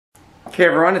Okay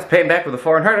everyone, it's Peyton back with the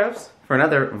Foreign Heart for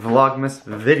another Vlogmas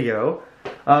video.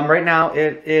 Right now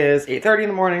it is 8:30 in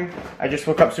the morning. I just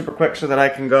woke up super quick so that I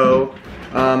can go.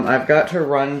 I've got to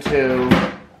run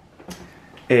to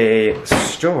a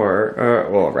store,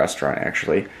 well a restaurant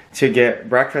actually, to get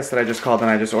breakfast that I just called, and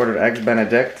I just ordered Eggs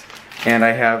Benedict. And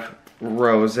I have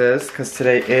roses, because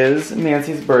today is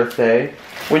Nancy's birthday.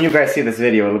 When you guys see this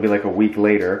video, it'll be like a week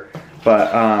later.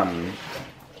 But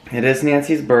it is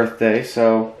Nancy's birthday,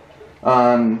 so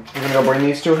I'm gonna go bring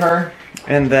these to her,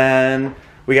 and then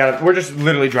we're just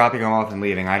literally dropping them off and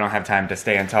leaving. I don't have time to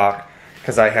stay and talk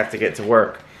because I have to get to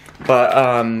work. But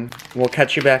we'll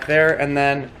catch you back there, and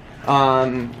then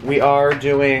we are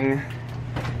doing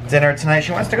dinner tonight.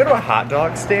 She wants to go to a hot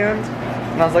dog stand,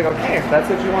 and I was like, okay, if that's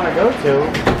what you want to go to,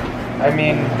 I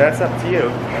mean, that's up to you.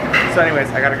 So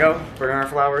anyways, I gotta go, bring our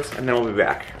flowers, and then we'll be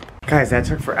back. Guys, that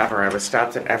took forever. I was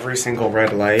stopped at every single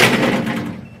red light.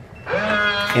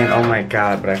 And oh my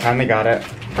god, but I finally got it.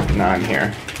 Now I'm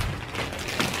here.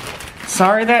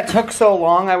 Sorry that took so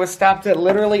long. I was stopped at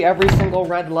literally every single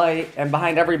red light and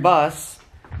behind every bus.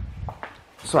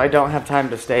 So I don't have time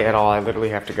to stay at all. I literally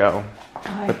have to go.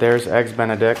 But there's Eggs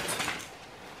Benedict.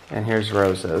 And here's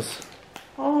roses.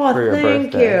 Oh, for your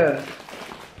thank birthday. you.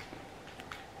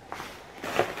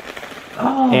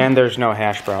 Oh. And there's no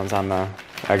hash browns on the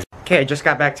eggs. Okay, I just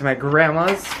got back to my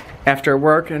grandma's after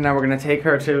work, and now we're gonna take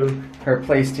her to her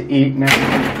place to eat now.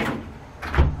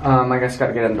 I guess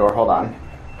gotta get in the door, hold on.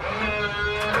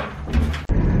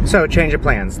 So, change of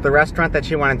plans. The restaurant that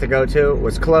she wanted to go to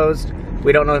was closed.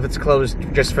 We don't know if it's closed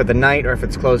just for the night or if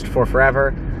it's closed for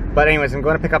forever. But anyways, I'm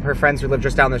going to pick up her friends who live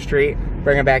just down the street,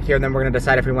 bring them back here, and then we're gonna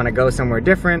decide if we wanna go somewhere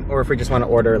different or if we just wanna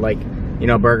order, like, you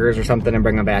know, burgers or something and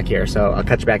bring them back here. So I'll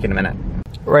catch you back in a minute.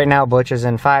 Right now, Butch is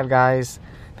in Five Guys.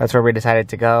 That's where we decided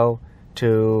to go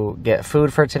to get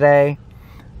food for today.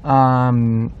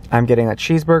 I'm getting a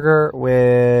cheeseburger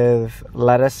with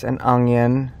lettuce and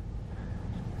onion,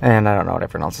 and I don't know what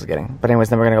everyone else is getting. But anyways,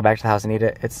 then we're gonna go back to the house and eat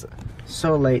it. It's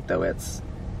so late though, it's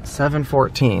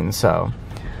 7:14, so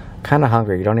kind of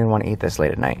hungry. You don't even want to eat this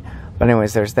late at night. But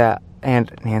anyways, there's that.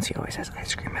 And Nancy always has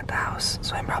ice cream at the house,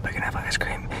 so I'm probably gonna have ice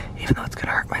cream, even though it's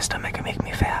gonna hurt my stomach and make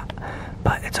me fat.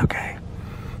 But it's okay.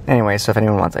 Anyway, so if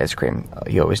anyone wants ice cream,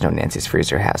 you always know Nancy's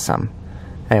freezer has some.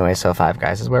 Anyway, so Five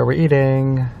Guys is where we're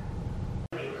eating.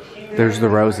 There's the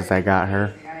roses I got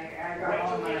her.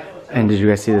 And did you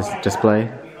guys see this display?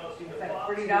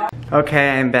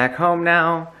 Okay, I'm back home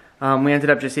now. We ended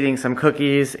up just eating some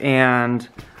cookies and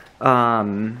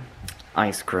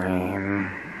ice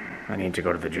cream. I need to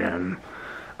go to the gym.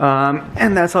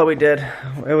 And that's all we did.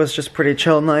 It was just pretty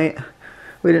chill night.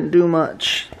 We didn't do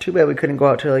much. Too bad we couldn't go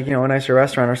out to, like, you know, a nicer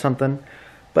restaurant or something.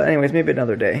 But anyways, maybe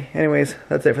another day. Anyways,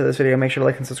 that's it for this video. Make sure to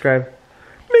like and subscribe.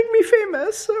 Make me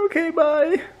famous. Okay,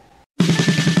 bye.